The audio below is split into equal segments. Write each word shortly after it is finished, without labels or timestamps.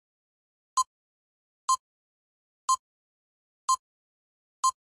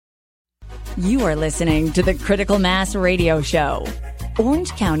You are listening to the Critical Mass Radio Show,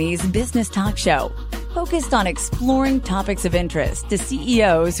 Orange County's business talk show, focused on exploring topics of interest to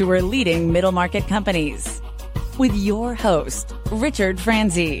CEOs who are leading middle market companies. With your host, Richard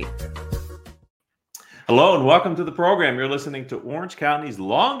Franzi. Hello and welcome to the program. You're listening to Orange County's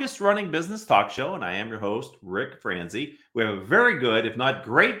longest running business talk show, and I am your host, Rick Franzi. We have a very good, if not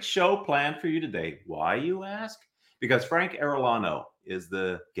great, show planned for you today. Why, you ask? Because Frank Arellano is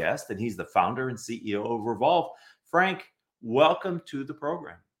the guest, and he's the founder and CEO of Revolve. Frank, welcome to the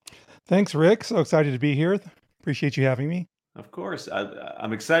program. Thanks, Rick. So excited to be here. Appreciate you having me. Of course.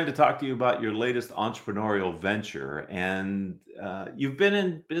 I'm excited to talk to you about your latest entrepreneurial venture. And you've been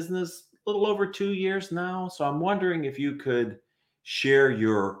in business a little over 2 years now. So I'm wondering if you could share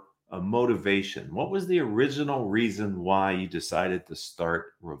your motivation. What was the original reason why you decided to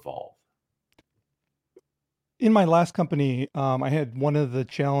start Revolve? In my last company, I had one of the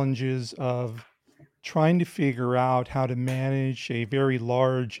challenges of trying to figure out how to manage a very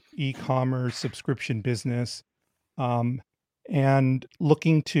large e-commerce subscription business, and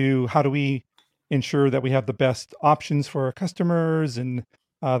looking to how do we ensure that we have the best options for our customers and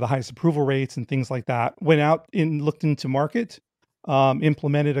the highest approval rates and things like that. Went out and looked into market,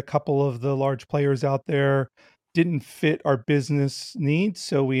 implemented a couple of the large players out there, didn't fit our business needs,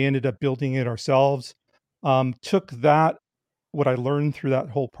 so we ended up building it ourselves. Took that, what I learned through that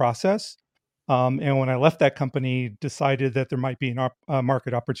whole process, and when I left that company, decided that there might be a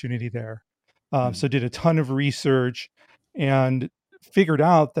market opportunity there. So did a ton of research and figured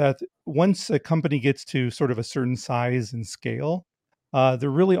out that once a company gets to sort of a certain size and scale, there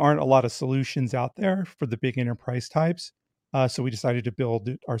really aren't a lot of solutions out there for the big enterprise types. So we decided to build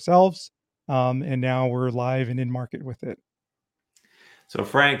it ourselves, and now we're live and in market with it. So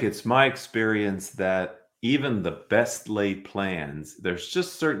Frank, it's my experience that even the best laid plans, there's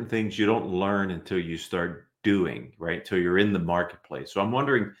just certain things you don't learn until you start doing, right? Until you're in the marketplace. So I'm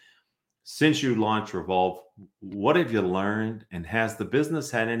wondering, since you launched Revolve, what have you learned? And has the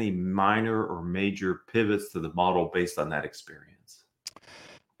business had any minor or major pivots to the model based on that experience?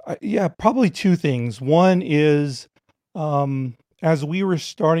 Yeah, probably two things. One is, as we were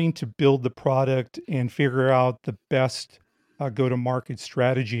starting to build the product and figure out the best go-to-market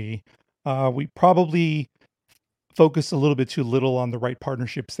strategy, we probably focused a little bit too little on the right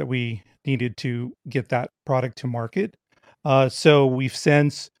partnerships that we needed to get that product to market. So we've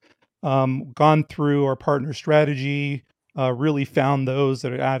since gone through our partner strategy, really found those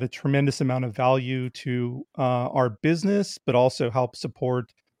that add a tremendous amount of value to our business, but also help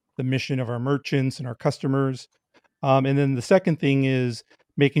support the mission of our merchants and our customers. And then the second thing is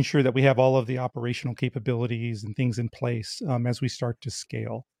making sure that we have all of the operational capabilities and things in place as we start to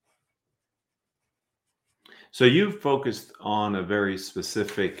scale. So you've focused on a very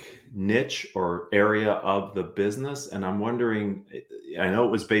specific niche or area of the business, and I'm wondering, I know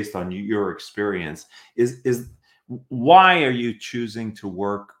it was based on your experience, is why are you choosing to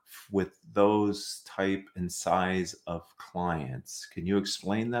work with those type and size of clients? Can you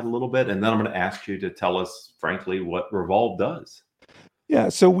explain that a little bit? And then I'm going to ask you to tell us, frankly, what Revolve does. Yeah,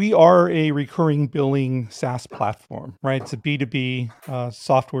 so we are a recurring billing SaaS platform, right? It's a B2B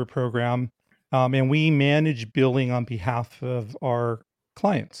software program, and we manage billing on behalf of our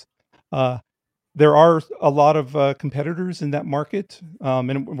clients. There are a lot of competitors in that market,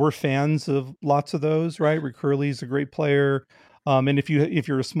 and we're fans of lots of those, right? Recurly is a great player, and if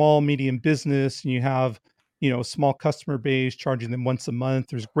you're a small medium business and you have a small customer base, charging them once a month,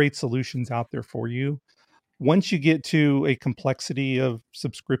 there's great solutions out there for you. Once you get to a complexity of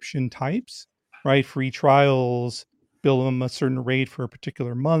subscription types, right? Free trials, bill them a certain rate for a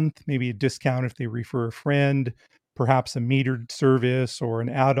particular month, maybe a discount if they refer a friend, perhaps a metered service or an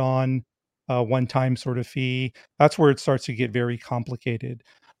add-on, one-time sort of fee. That's where it starts to get very complicated.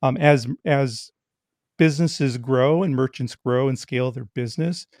 As businesses grow and merchants grow and scale their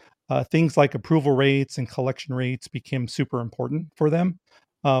business, things like approval rates and collection rates became super important for them.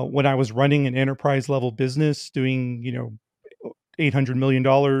 When I was running an enterprise level business doing, $800 million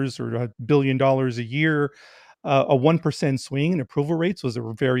or $1 billion a year, a 1% swing in approval rates was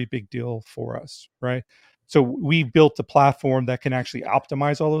a very big deal for us, right? So we built a platform that can actually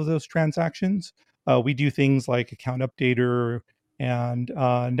optimize all of those transactions. We do things like account updater and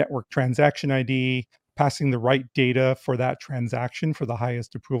network transaction ID, passing the right data for that transaction for the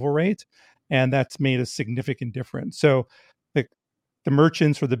highest approval rate. And that's made a significant difference. So the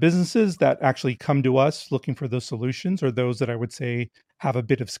merchants or the businesses that actually come to us looking for those solutions are those that I would say have a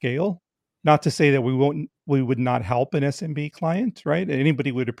bit of scale. Not to say that we would not help an SMB client, right?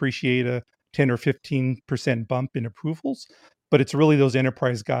 Anybody would appreciate a 10 or 15% bump in approvals. but it's really those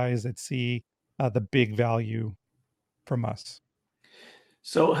enterprise guys that see the big value from us.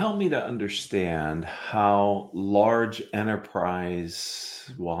 So help me to understand how large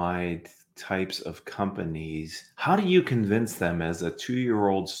enterprise-wide types of companies, how do you convince them as a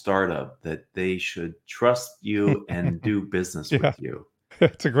 2-year-old startup that they should trust you and do business Yeah, with you?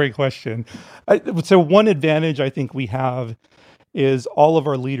 it's a great question. So one advantage I think we have is all of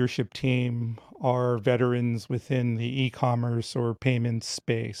our leadership team are veterans within the e-commerce or payments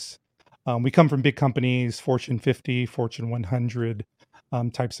space. We come from big companies, Fortune 50, Fortune 100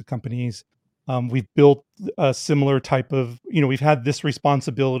 types of companies. We've built a similar type of, we've had this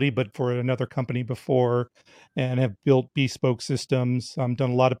responsibility, but for another company before, and have built bespoke systems, done a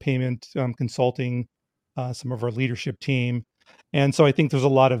lot of payment consulting, some of our leadership team. And so I think there's a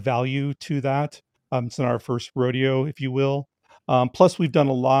lot of value to that. It's not our first rodeo, if you will. Plus, we've done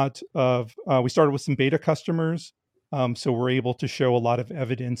a lot of, we started with some beta customers. So we're able to show a lot of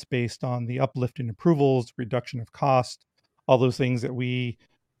evidence based on the uplift in approvals, reduction of cost, all those things that we,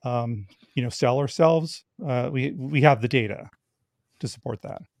 sell ourselves. We have the data to support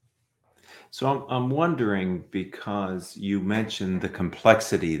that. So I'm wondering, because you mentioned the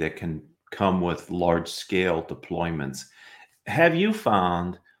complexity that can come with large scale deployments. Have you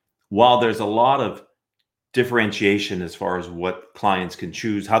found, while there's a lot of differentiation as far as what clients can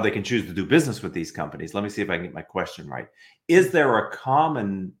choose, how they can choose to do business with these companies, let me see if I can get my question right. Is there a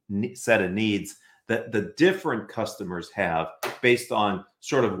common set of needs that the different customers have based on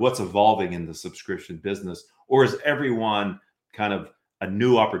sort of what's evolving in the subscription business? Or is everyone kind of a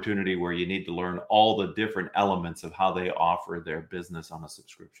new opportunity where you need to learn all the different elements of how they offer their business on a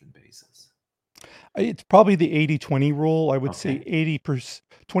subscription basis? It's probably the 80-20 rule. I would say Okay. 80%,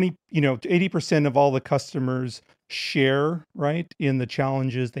 80% of all the customers share, right, in the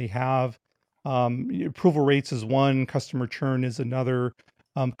challenges they have. Approval rates is one, customer churn is another,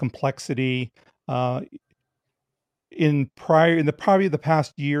 complexity. Uh, probably the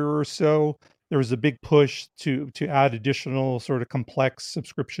past year or so, there was a big push to add additional sort of complex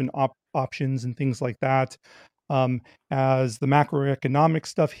subscription options and things like that. Um, as the macroeconomic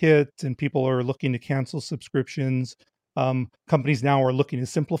stuff hit and people are looking to cancel subscriptions, companies now are looking to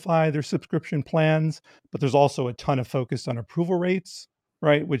simplify their subscription plans, but there's also a ton of focus on approval rates,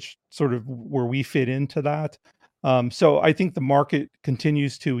 right? Which sort of where we fit into that. So I think the market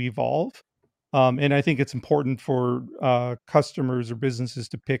continues to evolve. And I think it's important for customers or businesses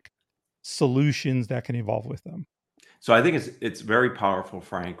to pick solutions that can evolve with them. So I think it's very powerful,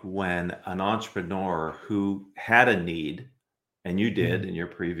 Frank, when an entrepreneur who had a need, and you did Mhm. in your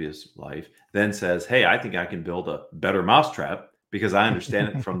previous life, then says, "Hey, I think I can build a better mousetrap because I understand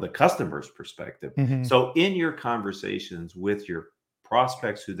it from the customer's perspective." Mhm. So in your conversations with your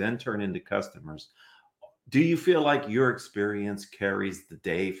prospects who then turn into customers, do you feel like your experience carries the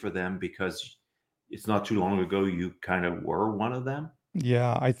day for them because it's not too long ago you kind of were one of them?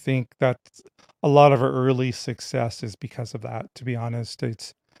 Yeah, I think that's a lot of our early success is because of that. To be honest,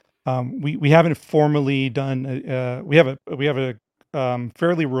 it's we haven't formally done. We have a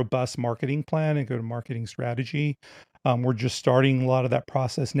fairly robust marketing plan and go to marketing strategy. We're just starting a lot of that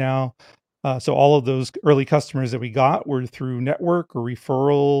process now. So all of those early customers that we got were through network or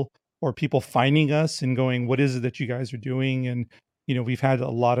referral or people finding us and going, "What is it that you guys are doing?" And we've had a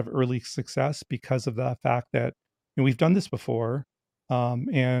lot of early success because of the fact that we've done this before,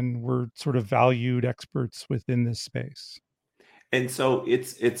 and we're sort of valued experts within this space. And so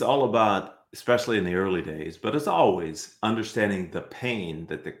it's all about, especially in the early days, but it's always understanding the pain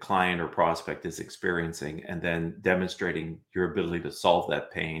that the client or prospect is experiencing and then demonstrating your ability to solve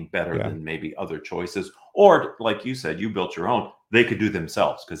that pain better Yeah. than maybe other choices. Or like you said, you built your own, they could do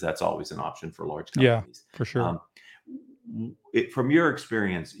themselves because that's always an option for large Yeah, companies. for sure. Um, from your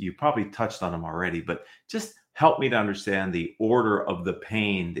experience, you probably touched on them already, but just help me to understand the order of the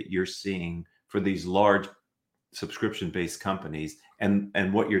pain that you're seeing for these large subscription-based companies and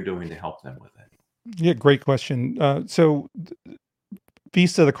what you're doing to help them with it. Yeah, great question. So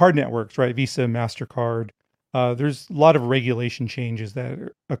Visa, the card networks, right? Visa, MasterCard, there's a lot of regulation changes that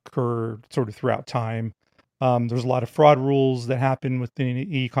occur sort of throughout time. There's a lot of fraud rules that happen within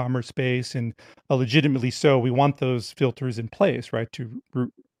the e-commerce space, and legitimately so. We want those filters in place, right, to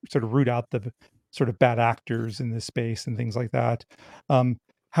sort of root out the sort of bad actors in this space and things like that. Um,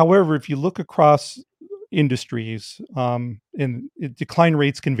 However, if you look across industries, decline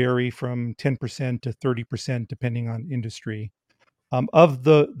rates can vary from 10% to 30% depending on industry. Of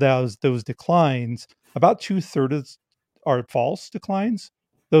those declines, about two-thirds are false declines.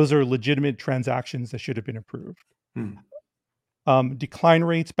 Those are legitimate transactions that should have been approved. Hmm. Decline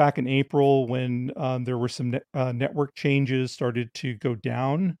rates back in April when there were some network changes started to go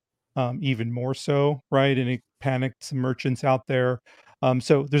down even more so, right? And it panicked some merchants out there.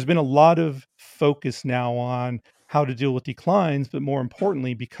 So there's been a lot of focus now on how to deal with declines, but more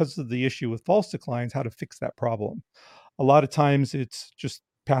importantly, because of the issue with false declines, how to fix that problem. A lot of times it's just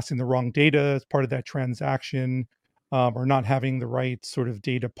passing the wrong data as part of that transaction, or not having the right sort of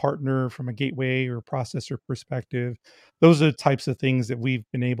data partner from a gateway or processor perspective. Those are the types of things that we've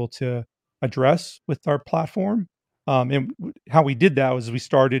been able to address with our platform. How we did that was we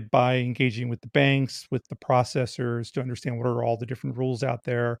started by engaging with the banks, with the processors to understand what are all the different rules out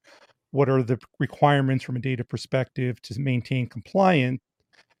there, what are the requirements from a data perspective to maintain compliance,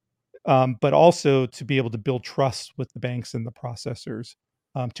 but also to be able to build trust with the banks and the processors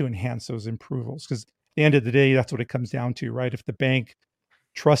to enhance those approvals. Because at the end of the day, that's what it comes down to, right? If the bank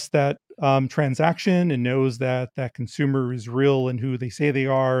trusts that transaction and knows that that consumer is real and who they say they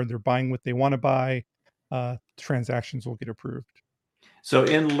are, and they're buying what they want to buy, transactions will get approved. So,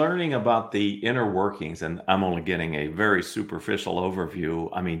 in learning about the inner workings, and I'm only getting a very superficial overview.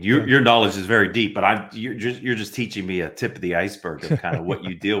 I mean, Yeah. your knowledge is very deep, but you're just teaching me a tip of the iceberg of kind of what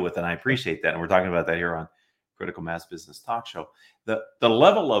you deal with, and I appreciate that. And we're talking about that here on Critical Mass Business Talk Show. The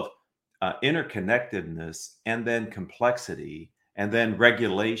level of interconnectedness, and then complexity, and then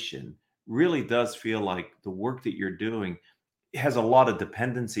regulation really does feel like the work that you're doing has a lot of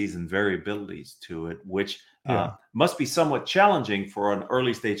dependencies and variabilities to it, which Yeah. must be somewhat challenging for an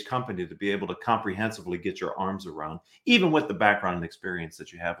early stage company to be able to comprehensively get your arms around, even with the background and experience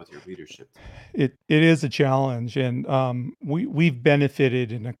that you have with your leadership team. It is a challenge, and we've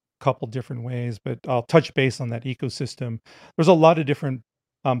benefited in a couple different ways, but I'll touch base on that ecosystem. There's a lot of different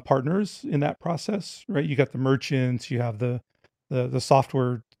partners in that process, right? You got the merchants, you have the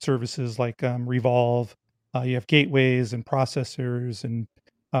software services like Revolve, you have gateways and processors and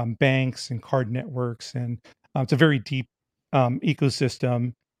banks and card networks, and it's a very deep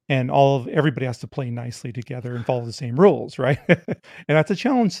ecosystem. And everybody has to play nicely together and follow the same rules, right? And that's a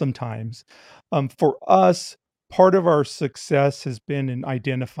challenge sometimes. For us, part of our success has been in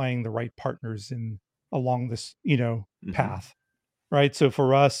identifying the right partners in along this, Hmm. path, right? So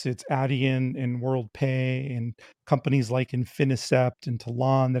for us, it's Adyen and WorldPay and companies like Infinicept and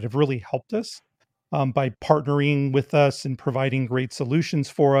Talon that have really helped us by partnering with us and providing great solutions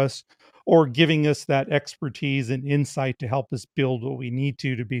for us, or giving us that expertise and insight to help us build what we need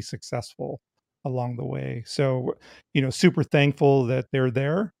to be successful along the way. So, super thankful that they're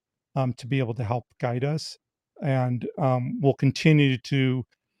there to be able to help guide us. And we'll continue to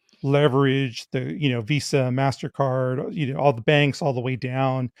leverage the Visa, Mastercard, all the banks all the way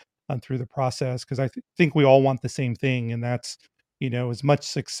down through the process, because think we all want the same thing, and that's as much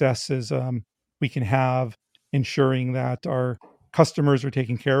success as we can have ensuring that our customers are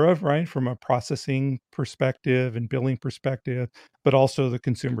taken care of, right, from a processing perspective and billing perspective, but also the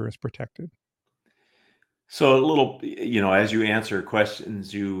consumer is protected. So, a little, as you answer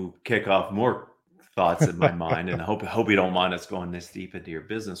questions, you kick off more thoughts in my mind, and I hope you don't mind us going this deep into your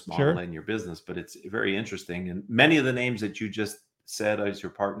business model Sure. and your business, but it's very interesting. And many of the names that you just said as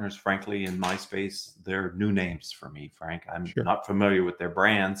your partners, frankly, in my space, they're new names for me, Frank. I'm Sure. not familiar with their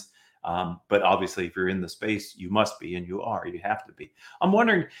brands, but obviously, if you're in the space, you must be, and you are. You have to be. I'm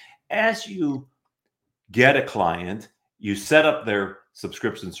wondering, as you get a client, you set up their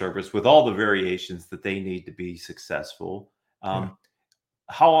subscription service with all the variations that they need to be successful. Yeah.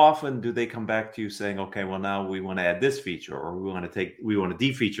 How often do they come back to you saying, okay, well, now we want to add this feature, or we want to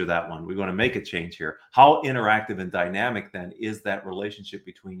defeature that one, we want to make a change here? How interactive and dynamic then is that relationship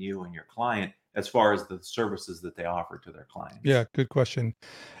between you and your client as far as the services that they offer to their Yeah, clients? good question.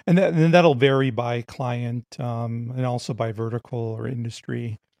 And that'll vary by client, and also by vertical or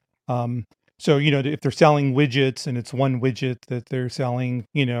industry. Um, so, if they're selling widgets and it's one widget that they're selling,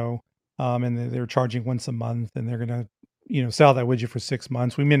 and they're charging once a month and they're going to, sell that widget for 6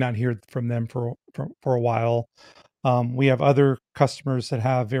 months, we may not hear from them for a while. We have other customers that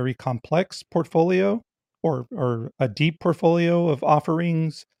have very complex portfolio, or a deep portfolio of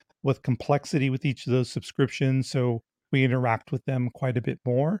offerings with complexity with each of those subscriptions. So we interact with them quite a bit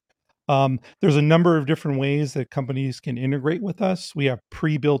more. There's a number of different ways that companies can integrate with us. We have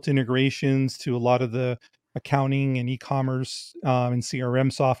pre-built integrations to a lot of the accounting and e-commerce and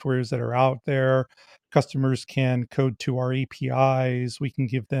CRM softwares that are out there. Customers can code to our APIs. We can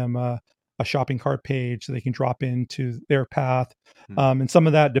give them a shopping cart page so they can drop into their path. Hmm. And some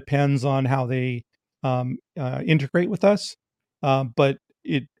of that depends on how they integrate with us. But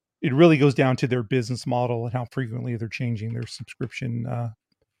it really goes down to their business model and how frequently they're changing their subscription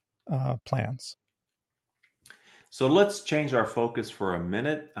plans. So let's change our focus for a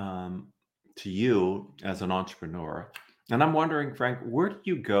minute to you as an entrepreneur. And I'm wondering, Frank, where do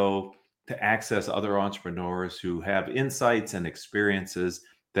you go to access other entrepreneurs who have insights and experiences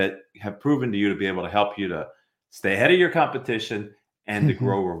that have proven to you to be able to help you to stay ahead of your competition and to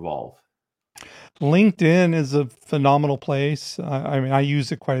grow Revolve? LinkedIn is a phenomenal place. I mean, I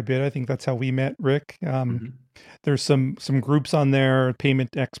use it quite a bit. I think that's how we met, Rick. Mhm. There's some groups on there,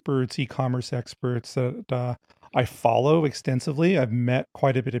 payment experts, e-commerce experts that I follow extensively. I've met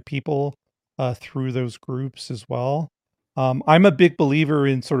quite a bit of people through those groups as well. I'm a big believer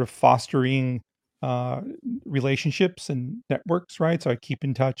in sort of fostering uh, relationships and networks, right? So I keep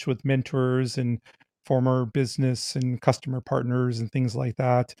in touch with mentors and former business and customer partners and things like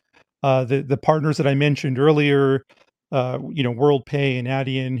that. The partners that I mentioned earlier, WorldPay and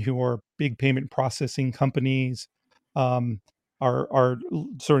Adyen, who are big payment processing companies, um, our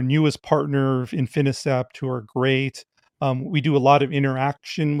sort of newest partner, Infinicept, who are great. We do a lot of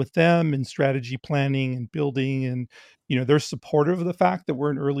interaction with them and strategy planning and building, and they're supportive of the fact that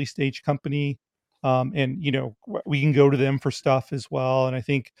we're an early stage company, and we can go to them for stuff as well. And I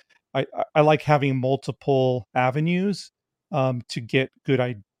think I like having multiple avenues to get good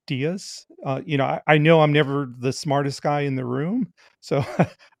ideas. I know I'm never the smartest guy in the room, so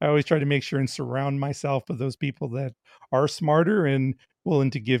I always try to make sure and surround myself with those people that are smarter and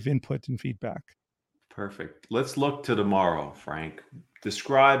willing to give input and feedback. Perfect. Let's look to tomorrow, Frank.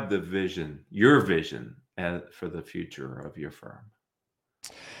 Describe the vision, your vision for the future of your firm.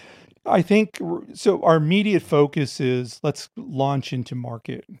 I think so. Our immediate focus is let's launch into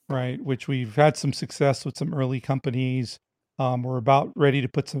market, right? Which we've had some success with some early companies. We're about ready to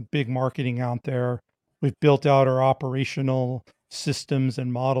put some big marketing out there. We've built out our operational systems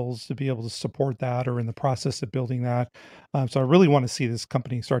and models to be able to support that, or in the process of building that. So I really want to see this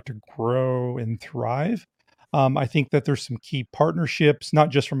company start to grow and thrive. I think that there's some key partnerships, not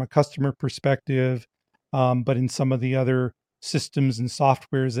just from a customer perspective, but in some of the other systems and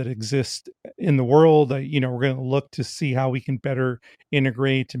softwares that exist in the world. We're going to look to see how we can better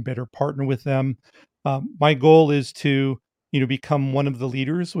integrate and better partner with them. My goal is to, become one of the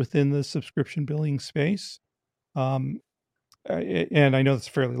leaders within the subscription billing space. Um, and I know it's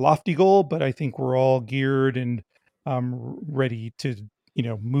a fairly lofty goal, but I think we're all geared and ready to,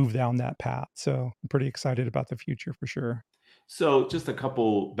 move down that path. So I'm pretty excited about the future for sure. So, just a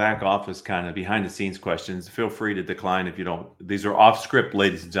couple back office kind of behind the scenes questions. Feel free to decline if you don't. These are off script,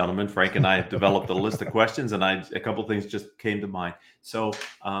 ladies and gentlemen. Frank and I have developed a list of questions, and a couple things just came to mind. So,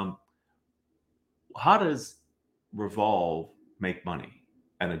 how does Revolve make money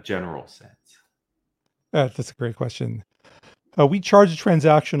in a general sense? That's a great question. We charge a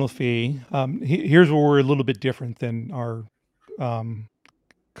transactional fee. Here's where we're a little bit different than our um,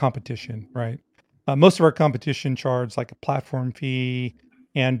 competition, right? Most of our competition charge like a platform fee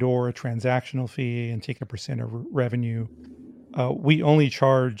and/or a transactional fee and take a percent of revenue. We only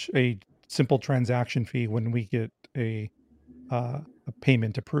charge a simple transaction fee when we get a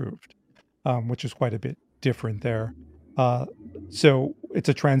payment approved, which is quite a bit different there. Uh, so it's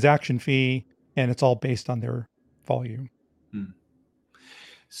a transaction fee, and it's all based on their volume. Hmm.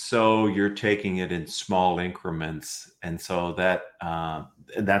 So you're taking it in small increments, and so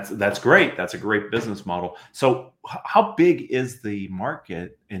that's great. That's a great business model. So how big is the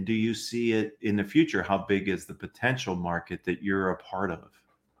market, and do you see it in the future? How big is the potential market that you're a part of?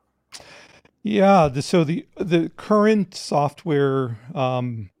 Yeah, the current software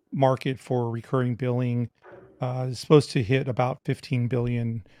market for recurring billing is supposed to hit about 15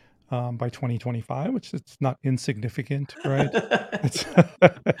 billion by 2025, which is not insignificant, right? It's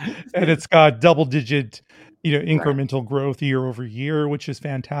and it's got double digit, Right. incremental growth year over year, which is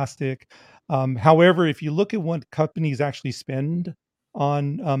fantastic. However, if you look at what companies actually spend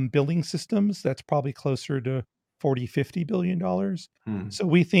on billing systems, that's probably closer to 40-50 billion dollars. Hmm. So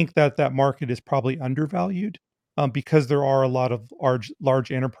we think that that market is probably undervalued because there are a lot of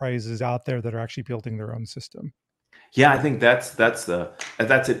large enterprises out there that are actually building their own system. Yeah, I think that's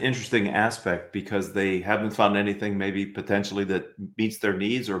an interesting aspect because they haven't found anything maybe potentially that meets their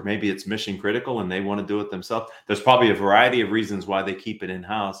needs, or maybe it's mission critical and they want to do it themselves. There's probably a variety of reasons why they keep it in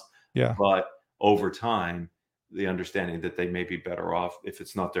house, Yeah. but over time, the understanding that they may be better off if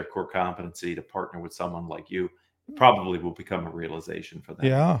it's not their core competency to partner with someone like you probably will become a realization for them as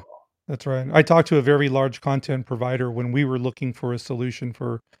Yeah, well. that's right. I talked to a very large content provider when we were looking for a solution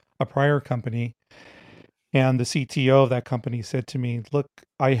for a prior company. And the CTO of that company said to me, "Look,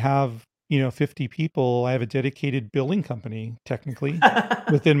 I have, 50 people, I have a dedicated billing company, technically,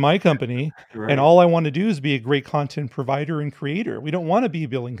 within my company. Right. And all I want to do is be a great content provider and creator. We don't want to be a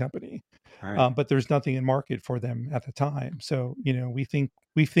billing company, Right. but there's nothing in market for them at the time. So, we think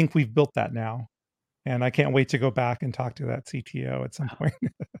we've built that now. And I can't wait to go back and talk to that CTO at some point.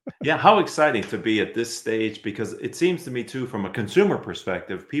 Yeah, how exciting to be at this stage, because it seems to me too, from a consumer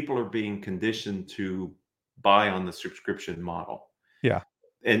perspective, people are being conditioned to buy on the subscription model. Yeah.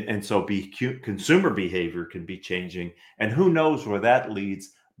 And so consumer behavior can be changing, and who knows where that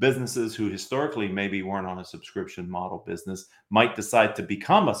leads. Businesses who historically maybe weren't on a subscription model business might decide to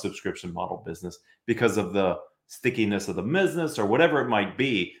become a subscription model business because of the stickiness of the business or whatever it might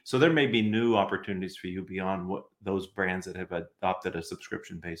be. So there may be new opportunities for you beyond what those brands that have adopted a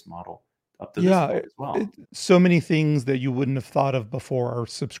subscription based model up to this Yeah, point as well. so many things that you wouldn't have thought of before are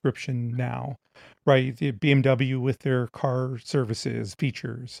subscription now, right? The BMW with their car services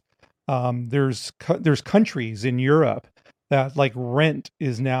features. There's countries in Europe that like rent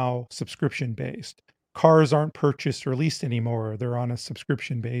is now subscription based. Cars aren't purchased or leased anymore; they're on a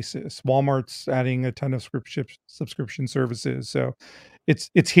subscription basis. Walmart's adding a ton of subscription services, so it's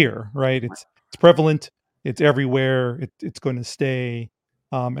here, right? It's prevalent. It's everywhere. It's going to stay.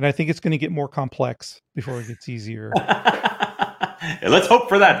 And I think it's going to get more complex before it gets easier. And let's hope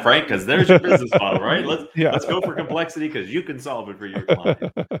for that, Frank, because there's your business model, right? Yeah. Let's go for complexity because you can solve it for your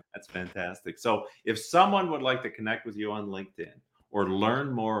client. That's fantastic. So if someone would like to connect with you on LinkedIn or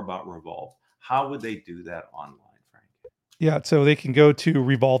learn more about Revolve, how would they do that online, Frank? Yeah, so they can go to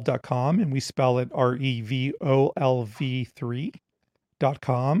revolve.com, and we spell it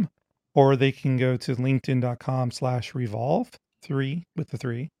REVOLV3.com, or they can go to linkedin.com/revolve3 with the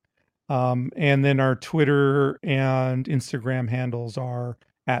 3. And then our Twitter and Instagram handles are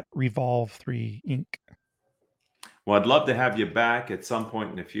at Revolve3 Inc. Well, I'd love to have you back at some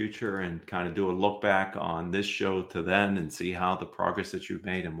point in the future and kind of do a look back on this show to then and see how the progress that you've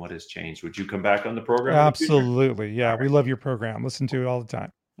made and what has changed. Would you come back on the program in the future? Absolutely. Yeah, we love your program. Listen to it all the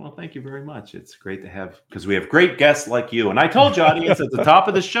time. Well, thank you very much. It's great to have, because we have great guests like you. And I told you, audience, at the top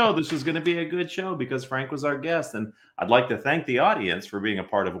of the show, this was going to be a good show because Frank was our guest. And I'd like to thank the audience for being a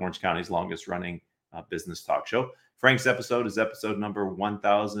part of Orange County's longest running business talk show. Frank's episode is episode number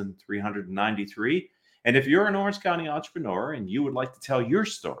 1393. And if you're an Orange County entrepreneur and you would like to tell your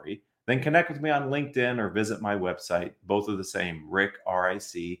story, then connect with me on LinkedIn or visit my website. Both are the same, Rick,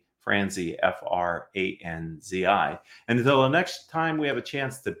 R-I-C, Franzi, F-R-A-N-Z-I. And until the next time we have a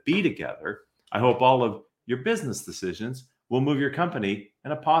chance to be together, I hope all of your business decisions will move your company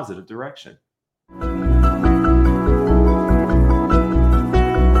in a positive direction.